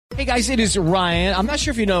Hey guys, it is Ryan. I'm not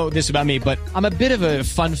sure if you know this about me, but I'm a bit of a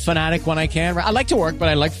fun fanatic when I can. I like to work, but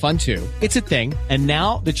I like fun too. It's a thing. And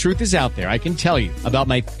now the truth is out there. I can tell you about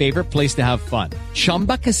my favorite place to have fun.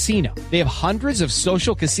 Chumba Casino. They have hundreds of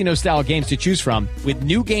social casino style games to choose from with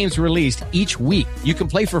new games released each week. You can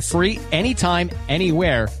play for free anytime,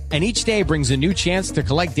 anywhere. And each day brings a new chance to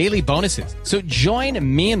collect daily bonuses. So join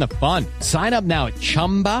me in the fun. Sign up now at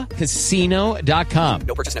ChumbaCasino.com.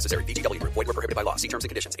 No purchase necessary. VGW Group. Void where prohibited by law. See terms and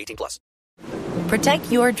conditions. 18+.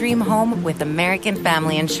 Protect your dream home with American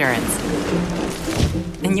Family Insurance.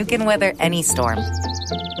 And you can weather any storm.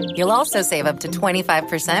 You'll also save up to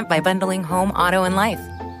 25% by bundling home, auto, and life.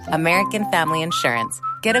 American Family Insurance.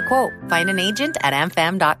 Get a quote. Find an agent at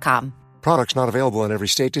amfam.com. Products not available in every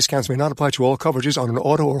state. Discounts may not apply to all coverages on an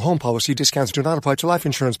auto or home policy. Discounts do not apply to life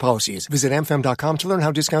insurance policies. Visit amfam.com to learn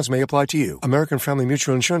how discounts may apply to you. American Family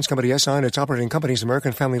Mutual Insurance Company, SI, and its operating companies,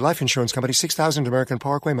 American Family Life Insurance Company, 6000 American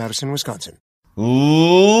Parkway, Madison, Wisconsin.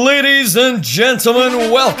 Ladies and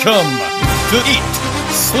gentlemen, welcome to Eat,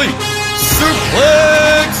 Sleep,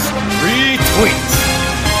 Suplex, Retweet.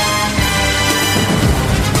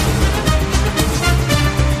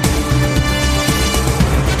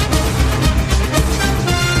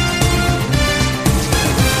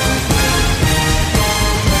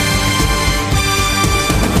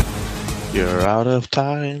 You're out of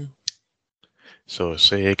time, so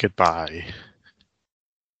say goodbye.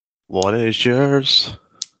 What is yours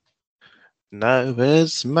now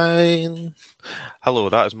is mine. Hello,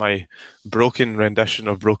 that is my broken rendition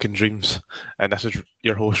of Broken Dreams, and this is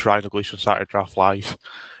your host Ryan Iglesias on Saturday Draft Live.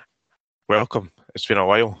 Welcome. It's been a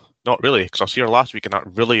while. Not really, because I was here last week and that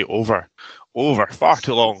really over far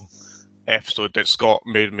too long episode that Scott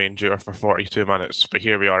made me endure for 42 minutes, but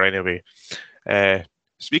here we are anyway.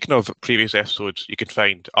 Speaking of previous episodes, you can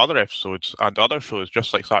find other episodes and other shows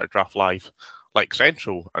just like Saturday Draft Live, like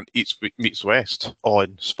Central and Eats Meets West on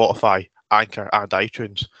Spotify, Anchor and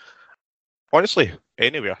iTunes. Honestly,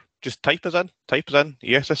 anywhere. Just type us in,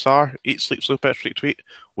 ESSR, Eat Sleep Suplex Retweet.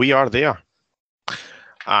 We are there.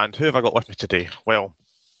 And who have I got with me today? Well,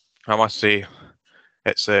 I must say,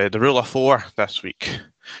 it's the rule of four this week.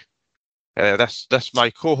 This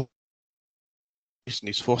my co-host in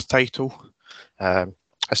his fourth title.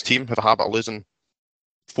 His team have a habit of losing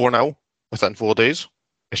 4-0 within 4 days.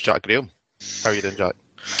 It's Jack Graham. How are you doing, Jack?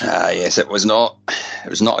 Yes, it was not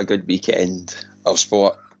a good weekend of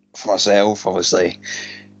sport for myself. Obviously,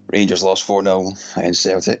 Rangers lost 4-0 against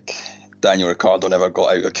Celtic. Daniel Ricciardo never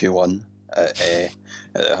got out of Q1 at the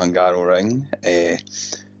Hungaroring.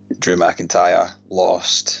 Drew McIntyre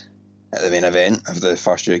lost at the main event of the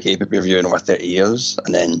first UK pay-per-view in over 30 years.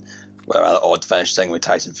 And then, an odd finish thing with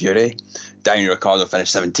Tyson Fury. Daniel Ricciardo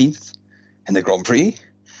finished 17th in the Grand Prix.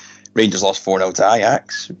 Rangers lost 4-0 to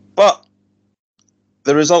Ajax. But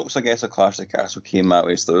the results, I guess, of Clash of the Castle came that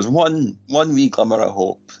way. So there was one wee glimmer of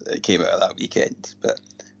hope that came out of that weekend. But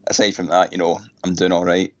aside from that, I'm doing all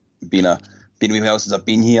right. Been a wee while since I've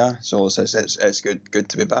been here, so it's good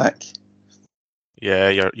to be back. Yeah,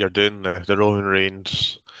 you're doing the Roman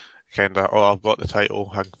Reigns kind of. Oh, I've got the title.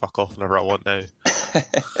 I can fuck off whenever I want now.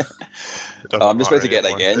 I'm just about to get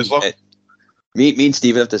that again. Me and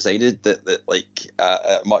Stephen have decided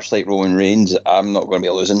that much like Roman Reigns, I'm not going to be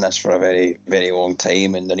losing this for a very, very long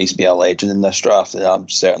time, and there needs to be a legend in this draft, and I'm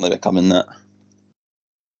certainly becoming that.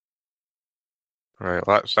 Right,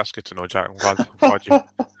 well, that's good to know, Jack. I'm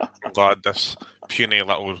glad this puny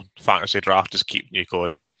little fantasy draft is keeping you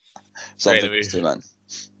going. Something anyway, to, man.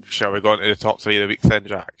 Shall we go into the top three of the week then,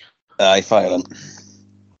 Jack? Aye, fire on.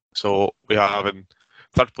 So we have in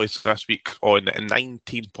third place this week on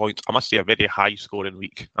 19 points. I must say a very high scoring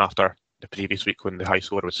week after the previous week when the high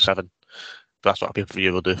score was 7. But that's what a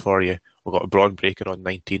pay-per-view will do for you. We've got a Braun Breaker on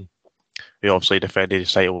 19. He obviously defended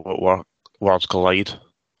his title at Worlds Collide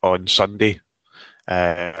on Sunday.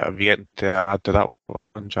 Have you getting to add to that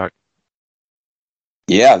one, Jack?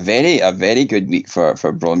 Yeah, a very good week for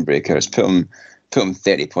Braun Breaker. It's put him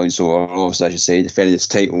 30 points overall, as I should say, defended his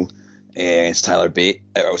title against Tyler Bate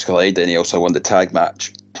at Worlds Collide, and he also won the tag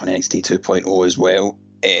match on NXT 2.0 as well.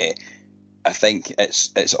 I think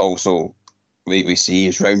it's also we see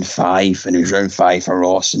is round 5, and it was round 5 for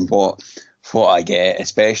Ross, and what I get,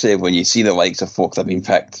 especially when you see the likes of folk that have been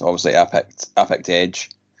picked. Obviously, I picked Edge.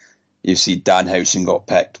 You see Danhausen got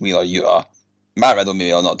picked, Wheeler Yuta. Matt Riddle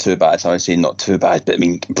maybe not too bad, so I would say not too bad, but I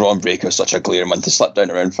mean, Braun Breaker is such a glaring one to slip down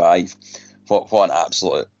to round 5. What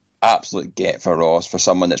an absolute get for Ross, for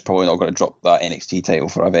someone that's probably not going to drop that NXT title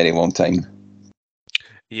for a very long time.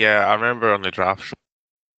 Yeah, I remember on the draft show,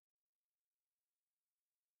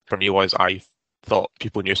 for me was I thought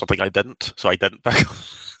people knew something I didn't, so I didn't pick him.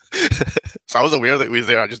 So I was aware that he was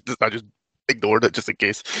there. I just ignored it just in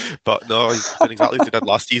case. But no, he's done exactly what he did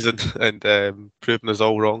last season and proving us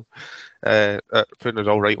all wrong. Proving us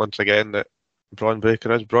all right once again that Braun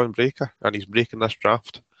Breaker is Braun Breaker, and he's breaking this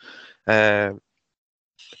draft.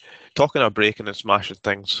 Talking of breaking and smashing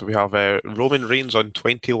things, we have Roman Reigns on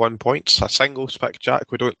 21 points, a singles pick,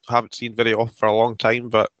 Jack. We haven't seen very often for a long time,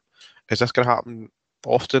 but is this going to happen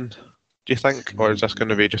often, do you think? Or is this going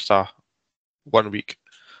to be just a 1 week?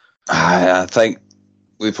 I think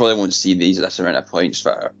we probably won't see this amount of points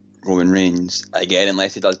for Roman Reigns again,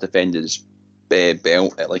 unless he does defend his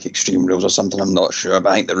belt at like Extreme Rules or something. I'm not sure, but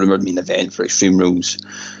I think the rumoured main event for Extreme Rules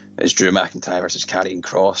is Drew McIntyre versus Karrion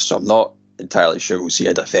Kross, so I'm not entirely sure we'll see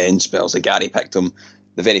a defence, but also Gary picked him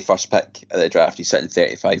the very first pick of the draft. He's sitting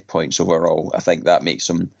 35 points overall. I think that makes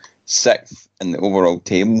him 6th in the overall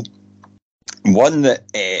table. One that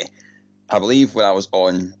I believe when I was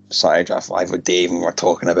on Saturday Draft Live with Dave and we were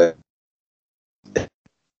talking about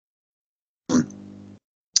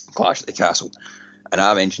Clash at the Castle, and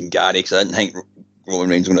I mentioned Gary because I didn't think Roman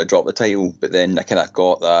Reigns was going to drop the title, but then I kind of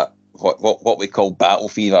got that what we call battle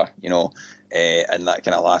fever, and that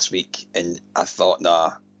kind of last week, and I thought,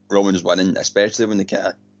 nah, Roman's winning, especially when they kind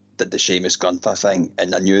of did the Sheamus Gunther thing,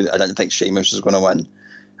 and I didn't think Sheamus was going to win,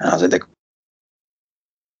 and I was like, the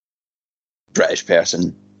British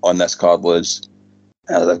person on this card was,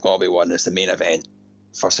 and they've got to be one. It's the main event,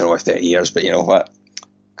 first in over 30 years, but you know what?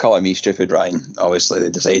 Calling me stupid, Ryan. Obviously, they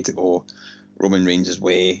decided to go Roman Reigns'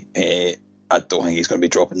 way. I don't think he's going to be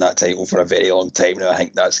dropping that title for a very long time now. I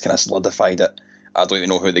think that's kind of solidified it. I don't even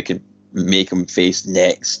know who they could make him face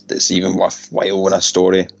next that's even worthwhile in a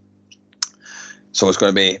story. So it's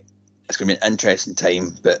going to be an interesting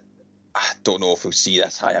time, but I don't know if we'll see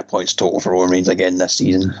this higher points total for Roman Reigns again this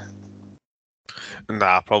season.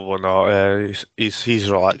 Nah, probably not.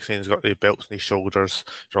 He's relaxing. He's got the belts on his shoulders,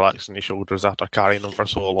 relaxing his shoulders after carrying them for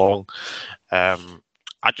so long.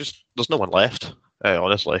 There's no one left,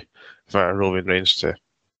 honestly, for Roman Reigns to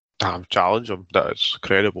challenge him. That is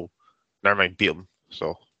credible. Never mind, beat him.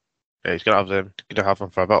 So he's gonna have him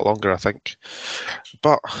for a bit longer, I think.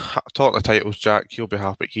 But talking of titles, Jack, you'll be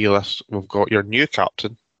happy to hear this. We've got your new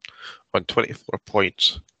captain on 24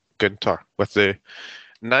 points, Gunther, with the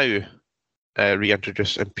now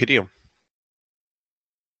reintroduced Imperium.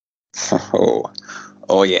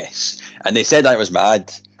 Oh yes, and they said I was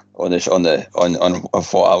mad on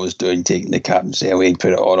what I was doing, taking the captaincy away,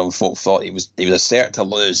 put it on him. Folk thought he was a cert to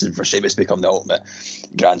lose and for Sheamus to become the ultimate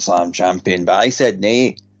Grand Slam champion. But I said,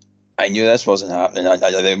 nay, I knew this wasn't happening.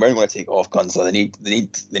 They weren't going to take off Gunther. They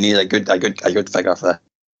need a good figure for that.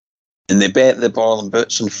 And they bet the ball and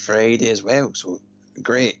boots on Friday as well. So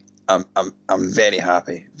great. I'm very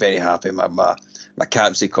happy. Very happy. My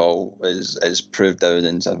captaincy call is proved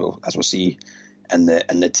evidence, as we'll see in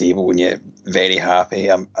the table. When you're very happy,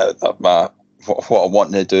 what I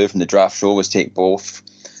wanted to do from the draft show was take both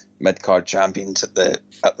mid card champions at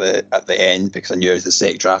the end, because I knew the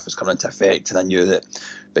SEC draft was coming into effect, and I knew that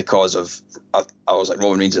because of I was like,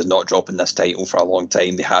 Roman Reigns is not dropping this title for a long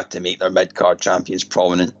time. They had to make their mid card champions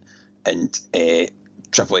prominent, and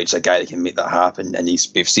Triple H is a guy that can make that happen, and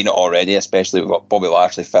we've seen it already, especially with Bobby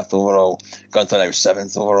Lashley 5th overall, Gunther now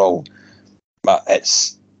 7th overall. But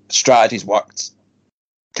it's strategies worked,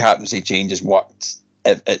 captaincy changes worked.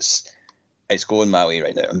 It's going my way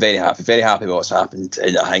right now. I'm very happy with what's happened,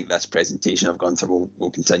 and I think this presentation of Gunther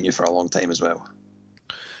will continue for a long time as well.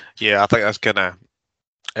 Yeah, I think that's kind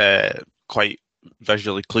of quite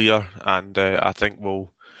visually clear, and I think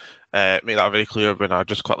we'll make that very clear when I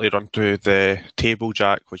just quickly run through the table,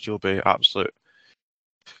 Jack, which you'll be absolute.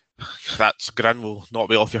 That grin will not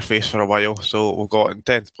be off your face for a while. So we've got in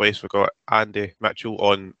 10th place, we've got Andy Mitchell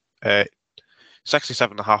on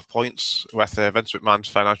 67.5 points with Vince McMahon's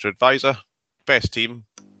financial advisor. Best name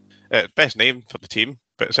for the team,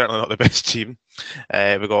 but certainly not the best team.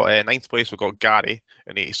 We've got 9th place, we've got Gary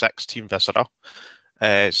in 86, Team Visitor.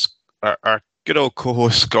 Our good old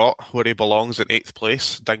co-host Scott, where he belongs, in 8th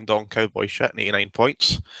place, Ding Dong Cowboy Shit, 89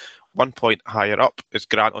 points. 1 point higher up is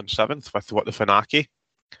Grant on 7th with What the Funaki.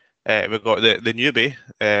 We've got the newbie,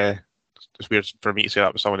 it's weird for me to say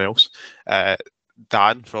that with someone else,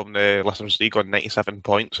 Dan from the Listeners League on 97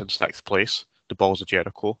 points in 6th place, the Balls of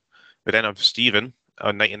Jericho. We then have Stephen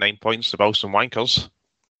on 99 points, the Balsam Wankers,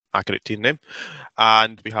 accurate team name.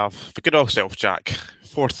 And we have the good old self, Jack,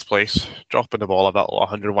 4th place, dropping the ball a bit,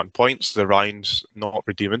 101 points, the Ryan's not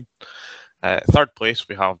redeeming. 3rd place,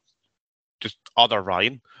 we have just other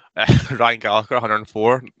Ryan, Ryan Gallagher,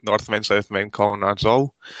 104, Northmen, Southmen, Colin Ransall.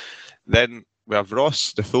 Then we have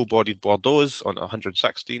Ross, the full-bodied Bordeaux, on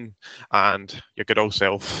 116, and your good old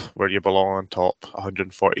self, where you belong on top,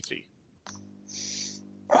 143.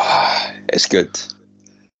 It's good.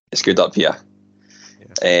 It's good up here.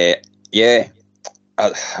 I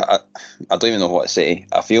don't even know what to say.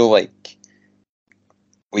 I feel like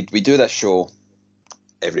we do this show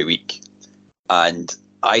every week, and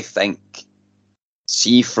I think,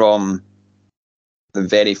 see, from the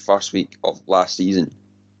very first week of last season,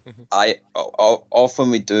 I often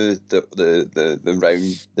we do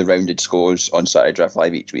the rounded scores on Saturday Draft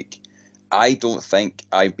Live each week. I don't think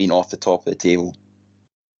I've been off the top of the table.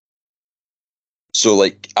 So,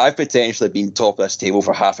 like, I've potentially been top of this table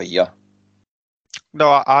for half a year.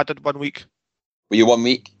 No, I did 1 week. Were you 1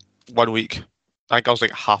 week? 1 week. I think I was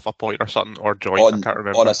like half a point or something, or joint. I can't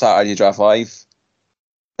remember. On a Saturday Draft Live.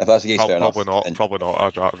 If that's the case, fair enough. Probably not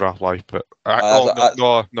a draft live, but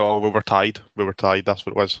no, we were tied. That's what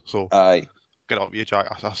it was. So, aye, get up, you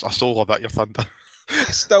Jack. I still love that your thunder.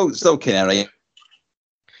 still kind of right.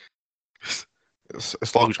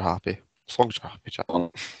 As long as you're happy. Jack.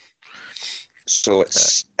 So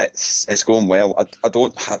it's going well. I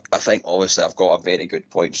think obviously I've got a very good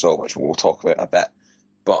point, so which we'll talk about in a bit.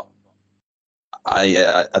 But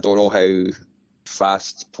I don't know how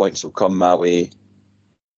fast points will come my way.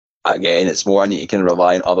 Again, it's more I need to kind of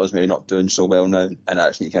rely on others maybe not doing so well now, and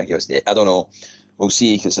actually you can't give us the. I don't know. We'll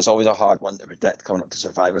see, because it's always a hard one to predict coming up to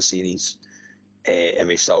Survivor Series, and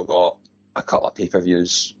we've still got a couple of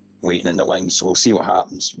pay-per-views waiting in the wings. So we'll see what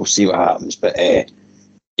happens. But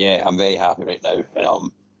yeah, I'm very happy right now, and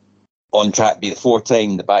I'm on track to be the fourth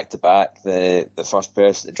time, the back-to-back, the first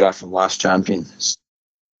person to draft from last champion.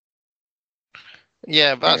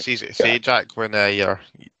 Yeah, but that's easy to say, Jack, when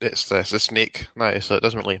it's the snake now, so it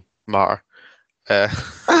doesn't really matter.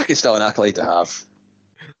 It's still an accolade to have.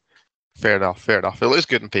 Fair enough. It looks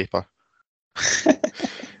good on paper.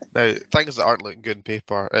 Now, things that aren't looking good on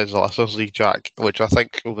paper is the Listeners League, Jack, which I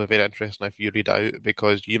think will be very interesting if you read out,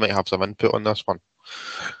 because you might have some input on this one.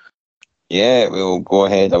 Yeah, we'll go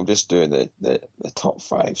ahead. I'll just do the top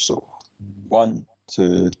five. So 1,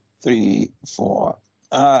 2, 3, 4.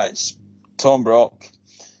 It's Tom Brock.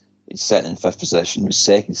 He's sitting in fifth position with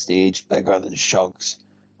second stage, bigger than Shugs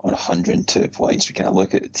on 102 points. We kind of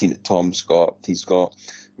look at the team that Tom's got. He's got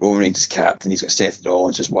Roman Reigns as captain. He's got Seth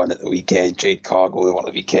Rollins, just won at the weekend. Jade Cargill, who won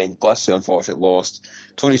at the weekend. Bliss, who unfortunately lost.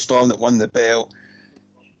 Tony Storm, that won the belt.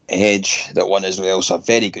 Edge, that won as well. So a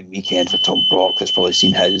very good weekend for Tom Brock. That's probably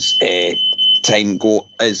seen his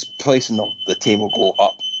his place in the table go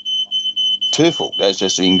up twofold. That's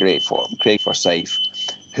just been great for him. Craig Forsyth,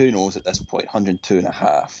 who knows at this point,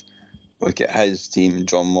 102.5. Look at his team.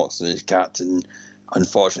 John Moxley as captain.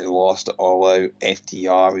 Unfortunately lost it all out.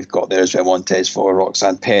 FTR, we've got there as well. Montez Ford,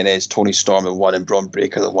 Roxanne Perez, Tony Storm that won, and Braun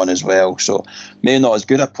Breaker that won as well. So maybe not as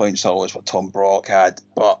good a points haul as what Tom Brock had,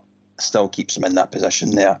 but still keeps him in that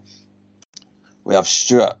position there. We have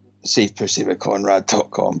Stuart, Safe Pussy with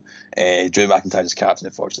Conrad.com. Drew McIntyre as captain,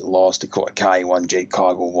 unfortunately lost. Dakota Kai won. Jade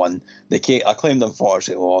Cargill won. I claimed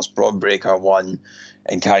unfortunately lost. Braun Breaker won.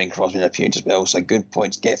 And Karrion Kross made an appearance as well. So a good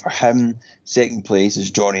point to get for him. Second place is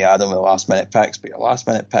Johnny Adam with the last minute picks. But your last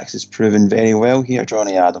minute picks is proven very well here,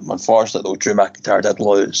 Johnny Adam. Unfortunately, though, Drew McIntyre did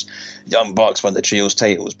lose. Young Bucks won the trios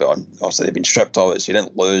titles, but obviously they've been stripped of it, so you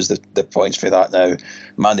didn't lose the points for that now.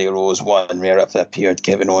 Mandy Rose won. Rhea Ripley appeared.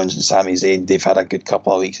 Kevin Owens and Sami Zayn, they've had a good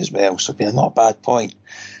couple of weeks as well, so been a not bad point.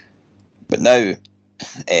 But now,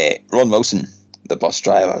 Ron Wilson, the bus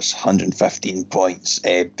drivers, 115 points.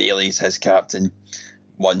 Bayley's his captain,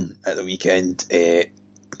 won at the weekend,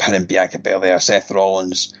 pinning Bianca Belair. Seth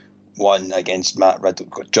Rollins won against Matt Riddle.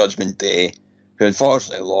 Got Judgment Day, who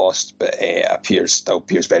unfortunately lost, but still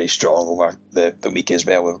appears very strong over the week as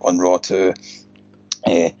well on Raw too.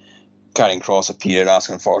 Karrion Kross appeared,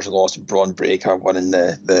 Asuka unfortunately lost, and Braun Breaker winning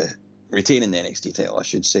retaining the NXT title, I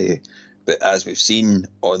should say. But as we've seen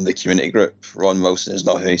on the community group, Ron Wilson is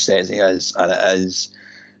not who he says he is, and it is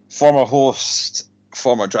former host,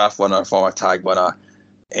 former draft winner, former tag winner,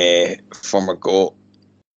 former GOAT,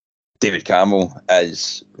 David Campbell,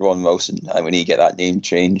 as Ron Wilson, and we need to get that name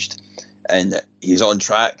changed. And he's on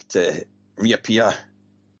track to reappear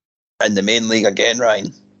in the main league again,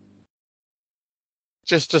 Ryan.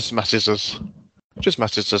 Just misses us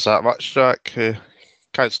that much, Jack.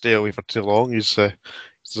 Can't stay away for too long. He's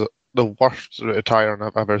the worst retiring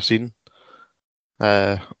I've ever seen.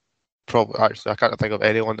 Probably, actually, I can't think of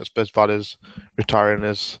anyone that's as bad as retiring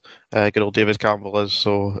as good old David Campbell is.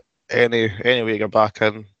 So any way to get back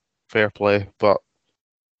in, fair play, but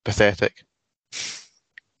pathetic.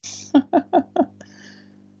 Fair.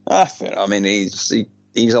 I mean, he's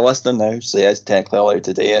a listener now, so he is technically allowed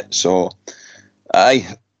to do it. So,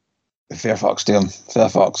 fair fucks to him. Fair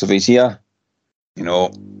fucks. If he's here,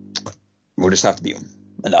 we'll just have to beat him,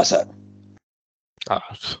 and that's it.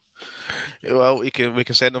 Well, we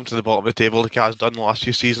can send him to the bottom of the table like he has done the last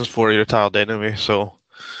few seasons before he retired anyway. So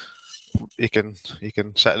he can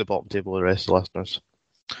sit at the bottom table with the rest of the listeners.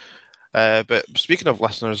 But speaking of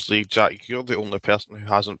listeners league, Jack, you're the only person who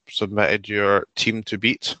hasn't submitted your team to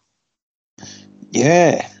beat.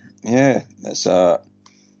 Yeah. It's an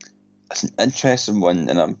interesting one,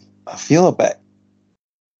 and I feel a bit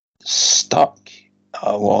stuck at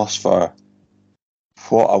a loss for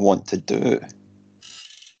what I want to do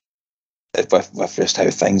with just how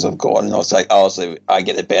things have gone. And I was like, obviously, I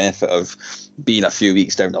get the benefit of being a few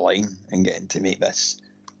weeks down the line and getting to make this.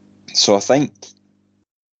 So I think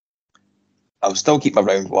I'll still keep my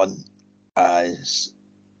round one as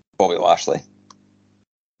Bobby Lashley.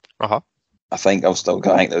 I think there's going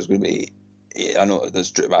to be. I know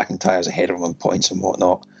there's Drew McIntyre's ahead of him on points and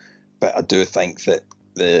whatnot, but I do think that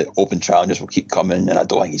the open challenges will keep coming, and I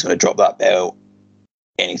don't think he's going to drop that belt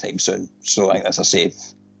anytime soon. So I think that's a safe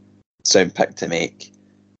sound pick to make.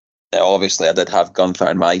 Now, obviously, I did have Gunther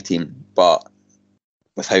in my team, but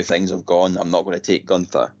with how things have gone, I'm not going to take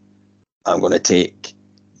Gunther. I'm going to take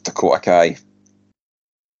Dakota Kai.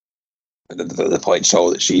 The points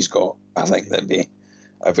all that she's got, I think that'd be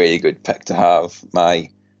a very good pick to have. My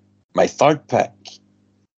third pick,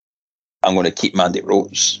 I'm going to keep Mandy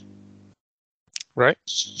Rose. Right.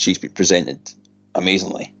 She's been presented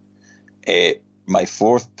amazingly. My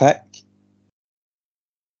fourth pick,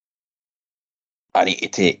 I need to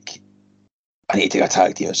take a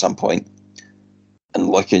tag team at some point. And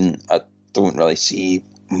looking, I don't really see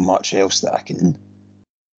much else that I can.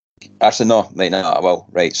 Actually, no, right now I will.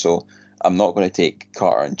 Right, so I'm not going to take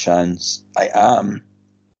Carter and Chance. I am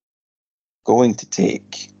going to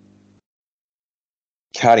take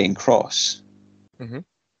Karrion Kross. Mm-hmm.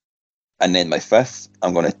 And then my fifth,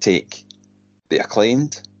 I'm going to take the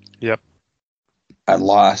Acclaimed. Yep. And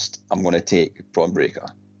last, I'm going to take Braun Breaker.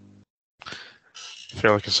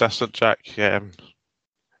 Fairly consistent, Jack.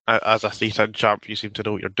 As a 3-10 champ, you seem to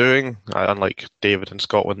know what you're doing. Unlike David in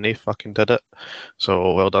Scotland, they fucking did it.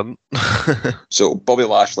 So well done. So Bobby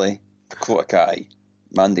Lashley, Dakota Kai,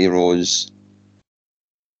 Mandy Rose,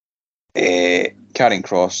 Karrion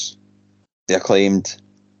Kross, the Acclaimed,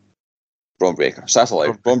 Braun Breaker. So that's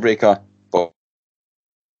allowed. Braun Breaker.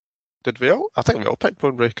 Did we all? I think we all picked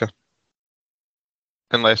Braun Breaker.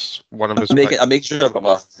 Unless one of us. I'm making sure I've got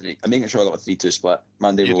my 3-2 split.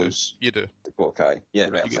 Mandy Rose. You do. Dakota Kai. Yeah,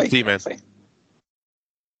 right. You get 3 men.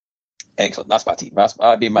 Excellent. That's my team.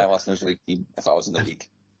 That'd be my listeners' league team if I was in the league.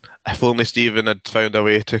 If only Stephen had found a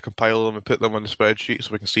way to compile them and put them on the spreadsheet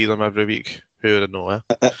so we can see them every week. Who would have known,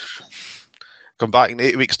 eh? Come back in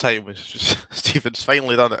 8 weeks' time, Stephen's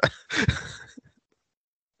finally done it.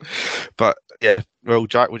 But yeah, well,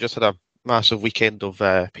 Jack, we just had a massive weekend of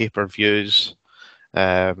pay-per-views.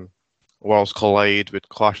 Worlds Collide with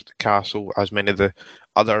Clash at the Castle, as many of the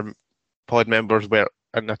other pod members were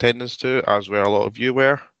in attendance to, as where a lot of you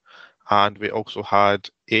were. And we also had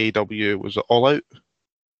AEW, was it All Out?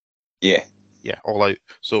 Yeah, All Out.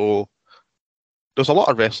 So there's a lot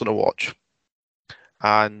of wrestling to watch.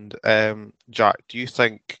 And Jack, do you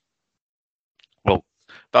think? Well,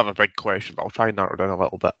 that's a big question, but I'll try and narrow it down a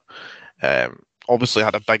little bit. Obviously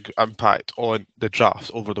had a big impact on the draft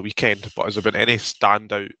over the weekend, but has there been any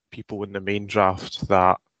standout people in the main draft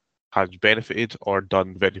that has benefited or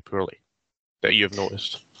done very poorly that you've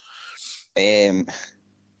noticed? I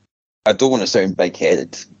don't want to sound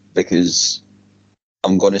big-headed because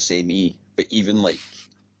I'm going to say me, but even like...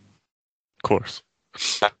 Of course.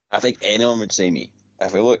 I think anyone would say me.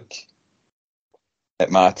 If I look at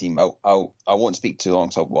my team, I won't speak too long,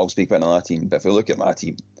 so I'll speak about another team, but if I look at my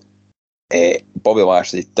team, Bobby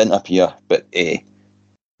Lashley didn't appear, but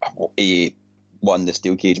he won the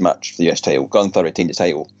steel cage match for the US title. Gunther retained the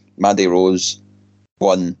title. Mandy Rose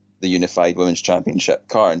won the Unified Women's Championship.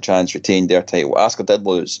 Carter and Chance retained their title. Asuka did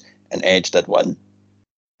lose, and Edge did win.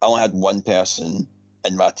 I only had one person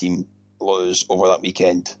in my team lose over that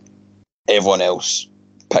weekend. Everyone else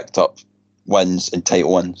picked up wins and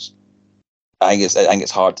title wins. I think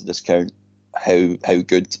it's hard to discount how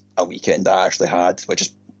good a weekend I actually had, which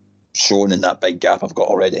is shown in that big gap I've got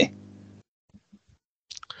already.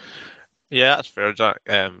 Yeah, that's fair, Jack.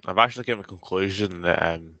 I've actually come to the conclusion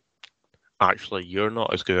that actually you're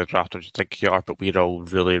not as good a drafter as you think you are, but we're all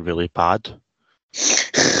really, really bad.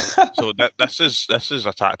 So this is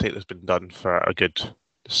a tactic that's been done for a good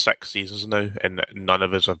 6 seasons now, and none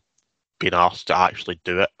of us have been asked to actually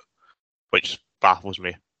do it, which baffles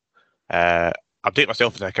me. I'll take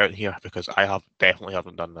myself into account here because I definitely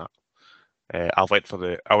haven't done that. I went for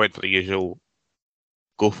the usual,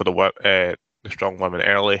 go for the strong women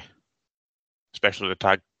early, especially the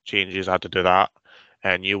tag changes. I had to do that,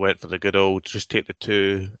 and you went for the good old just take the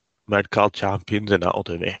 2 mid-card champions and that'll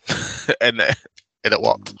do me. and it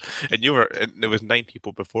worked. And there was 9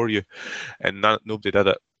 people before you, and nobody did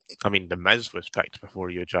it. I mean, The Miz was picked before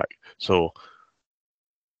you, Jack. So,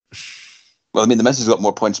 well, I mean, The Miz has got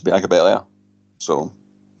more points than Bianca Belair. So,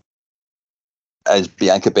 is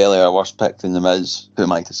Bianca Belair worse picked than The Miz? Who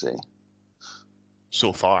am I to say?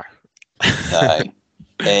 So far. Aye.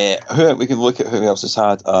 We can look at who else has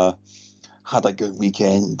had a good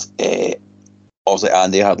weekend. Obviously,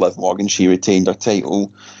 Andy had Liv Morgan. She retained her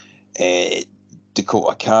title.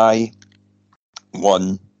 Dakota Kai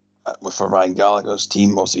won for Ryan Gallagher's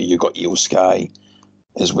team. Also, you got Io Sky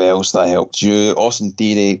as well, so that helped you. Austin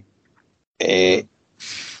Theory, I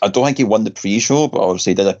don't think he won the pre-show, but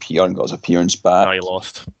obviously he did appear and got his appearance back. No, he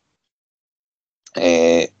lost.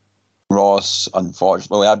 Ross,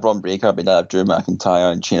 unfortunately, we had Braun Breaker, but we did have Drew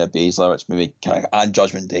McIntyre and Shayna Baszler, which maybe and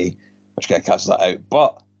Judgment Day, which kind of cancels that out.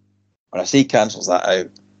 But when I say cancels that out,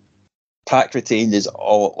 Pac retained his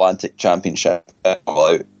All Atlantic Championship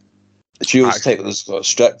all out. The Trios title was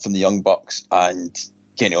stripped from the Young Bucks and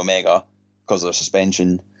Kenny Omega because of their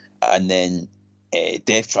suspension, and then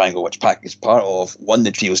Death Triangle, which Pac is part of, won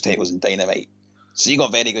the Trios titles in Dynamite. So you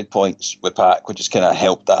got very good points with Pac, which has kind of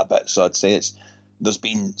helped that a bit. So I'd say there's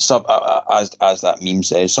been some, as that meme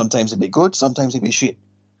says, sometimes it'd be good, sometimes it'd be shit.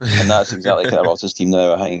 And that's exactly kind of Ross's team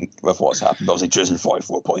now, I think, with what's happened. Obviously, choosing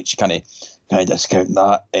 44 points, you kind of discount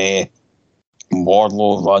that.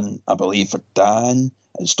 Wardlow run, I believe, for Dan,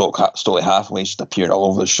 and Stokely Hathaway just appearing all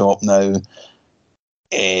over the shop now.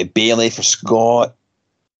 Bailey for Scott.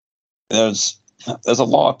 There's a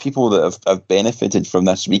lot of people that have benefited from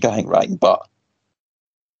this week, I think, right? But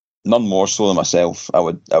none more so than myself, I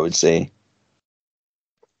would say.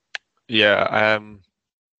 Yeah,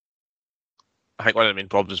 I think one of the main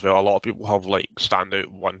problems as well, a lot of people have like standout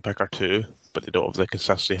one pick or two, but they don't have the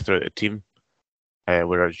consistency throughout the team.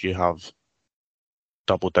 Whereas you have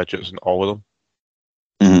double digits in all of them.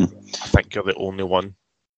 Mm-hmm. I think you're the only one.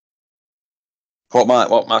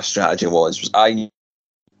 What my strategy was I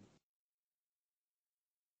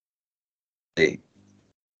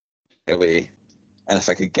away, and if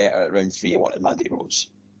I could get her at round 3, I wanted Mandy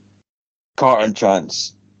Rose. Carter and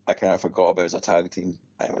Chance, I kind of forgot about as a tag team.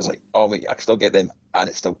 And I was like, oh wait, I can still get them, and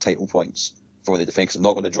it's still title points for the defence. I'm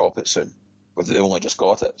not going to drop it soon. But they only just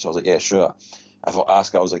got it, so I was like, yeah, sure. I thought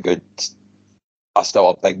Asuka was still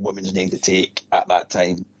a big woman's name to take at that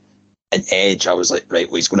time. And Edge, I was like, right,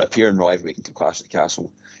 well, he's going to appear in Raw every week until Clash of the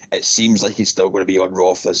Castle. It seems like he's still going to be on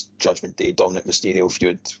Raw for this Judgment Day Dominic Mysterio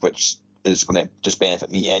feud, which is going to just benefit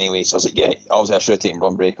me anyway. So I was like, yeah, obviously I should have taken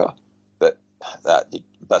Braun Breaker, but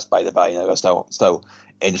that's by the by now. I still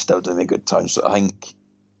Edge is still doing a good time. So I think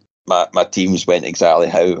my teams went exactly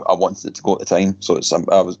how I wanted it to go at the time. So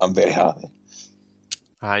I'm very happy.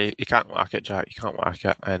 You can't whack it, Jack. You can't whack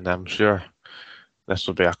it, and I'm sure this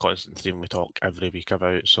will be a constant theme we talk every week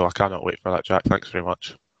about. So I cannot wait for that, Jack. Thanks very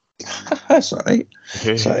much. That's all right.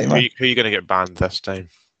 Who are you going to get banned this time?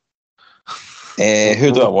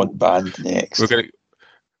 Who do I want banned next? We're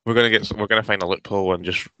gonna find a loophole and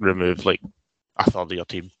just remove like a third of your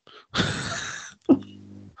team.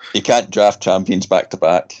 You can't draft champions back to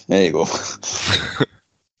back. There you go.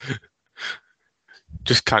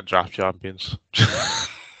 Just can't draft champions.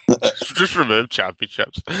 Just remove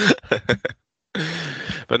championships.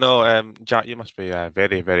 But no, Jack, you must be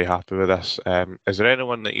very, very happy with this. Is there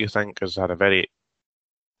anyone that you think has had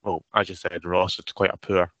as you said, Ross, it's quite a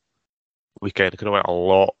poor weekend. It could have went a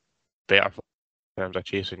lot better in terms of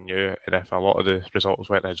chasing you, and if a lot of the results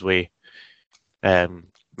went his way,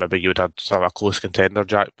 maybe you would have sort of a close contender,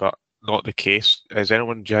 Jack, but not the case. Has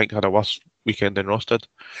anyone, do you think, had a worse weekend than Ross did?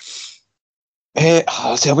 I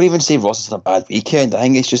wouldn't even say Ross has had a bad weekend. I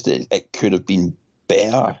think it's just that it could have been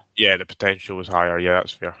better. Yeah, the potential was higher. Yeah,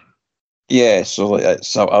 that's fair. Yeah, so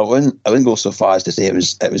I wouldn't go so far as to say it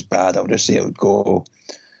was bad. I would just say it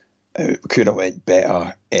could have went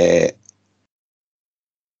better.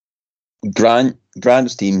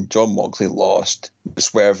 Grant's team, John Moxley lost.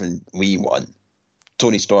 Swerve and Lee won.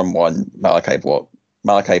 Tony Storm won. Malachi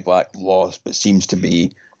Black lost, but seems to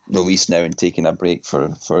be released now and taking a break for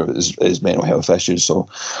his mental health issues. So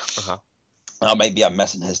that might be a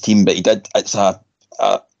miss in his team, but he did. It's a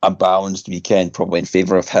balanced weekend, probably in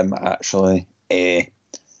favour of him, actually.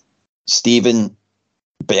 Stephen,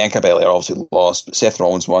 Bianca Belair obviously lost, but Seth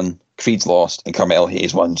Rollins won, Creed's lost, and Carmelo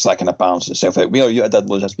Hayes won, so that kind of balanced itself out. You did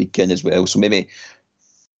lose this weekend as well, so maybe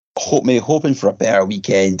hoping for a better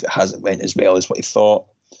weekend. It hasn't went as well as what he thought.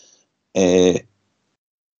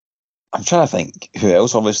 I'm trying to think who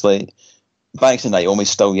else. Obviously, Banks and Naomi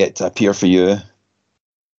still yet to appear for you.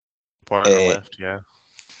 partner left, yeah.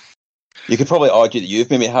 You could probably argue that you've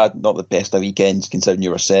maybe had not the best of weekends considering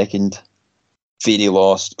you were second. Feeney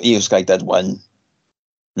lost. Io Sky did win.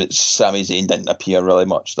 But Sami Zayn didn't appear really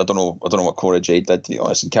much. I don't know what Cora Jade did, to be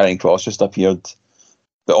honest. And Karrion Kross just appeared.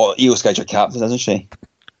 But Io Sky's your captain, isn't she?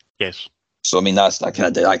 Yes. So I mean that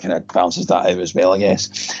kind of balances that out as well, I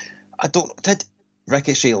guess. Did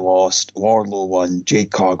Ricochet lost, Wardlow won,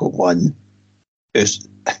 Jade Cargill won.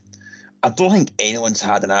 I don't think anyone's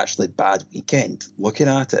had an actually bad weekend. Looking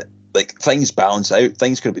at it, like things balance out.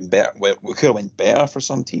 Things could have been better. Well, we could have went better for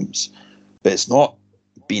some teams, but it's not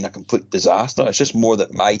been a complete disaster. It's just more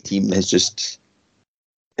that my team has just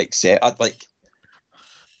I've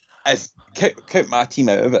count my team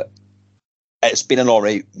out of it. It's been an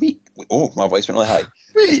alright week. Oh, my voice went really high.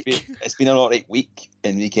 It's been an alright week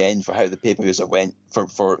and weekend for how the pay-per-views have went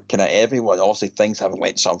for kind of everyone. Obviously, things haven't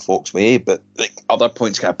went some folks' way, but like other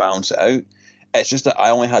points kind of balance it out. It's just that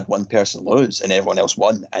I only had one person lose and everyone else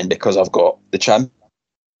won, and because I've got the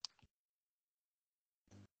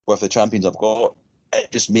with the champions I've got,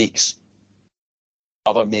 it just makes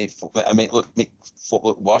make folk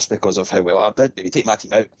look worse because of how well I did. If you take my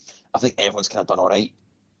team out, I think everyone's kind of done all right.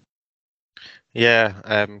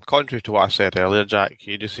 Yeah, contrary to what I said earlier, Jack,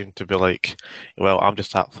 you just seem to be like, well, I'm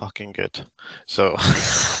just that fucking good. So,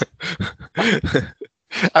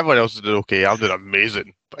 everyone else is doing okay. I'm doing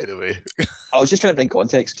amazing, by the way. I was just trying to bring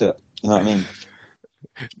context to it. You know what I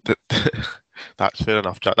mean? That's fair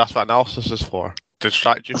enough, Jack. That's what analysis is for.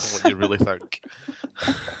 Distract you from what you really think.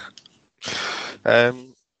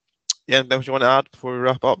 Anything else you want to add before we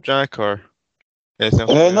wrap up, Jack, or anything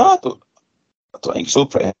else? No, I don't think so.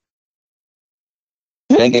 Pretty.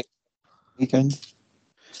 Weekend?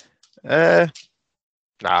 Nah,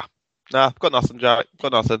 I've got nothing, Jack.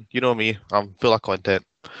 Got nothing. You know me. I'm full of content.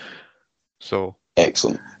 So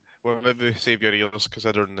excellent. Well, maybe save your ears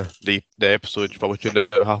considering the episode you probably tuned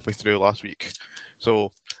out halfway through last week.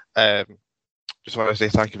 So, just want to say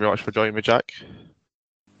thank you very much for joining me, Jack.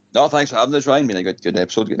 No, thanks for having us, Ryan. Been a good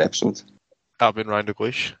episode. I've been Ryan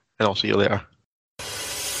Douglas, and I'll see you later.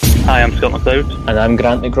 Hi, I'm Scott McLeod. And I'm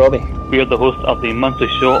Grant McRobbie. We are the hosts of the monthly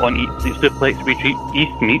show on Eat Sleep Suplex Retreat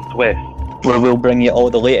East Meets West, where we'll bring you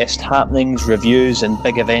all the latest happenings, reviews and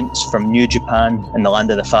big events from New Japan and the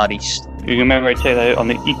land of the Far East. You can remember to check that out on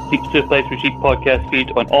the Eat Sleep Suplex Retreat podcast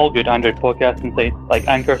feed on all good Android podcasting sites like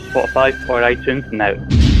Anchor, Spotify or iTunes now.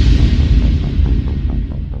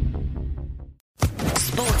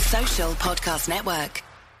 Sports Social Podcast Network.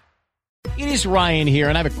 It is Ryan here,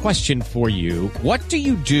 and I have a question for you. What do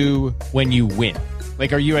you do when you win?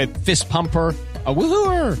 Like, are you a fist pumper, a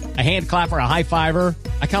woohooer, a hand clapper, a high fiver?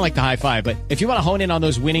 I kind of like the high five, but if you want to hone in on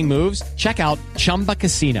those winning moves, check out Chumba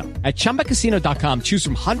Casino. At ChumbaCasino.com, choose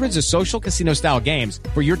from hundreds of social casino-style games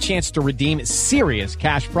for your chance to redeem serious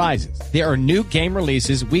cash prizes. There are new game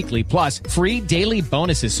releases weekly, plus free daily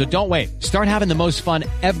bonuses, so don't wait. Start having the most fun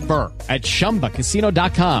ever at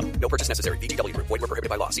ChumbaCasino.com. No purchase necessary. VGW Group. Void where prohibited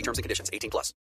by law. See terms and conditions. 18+.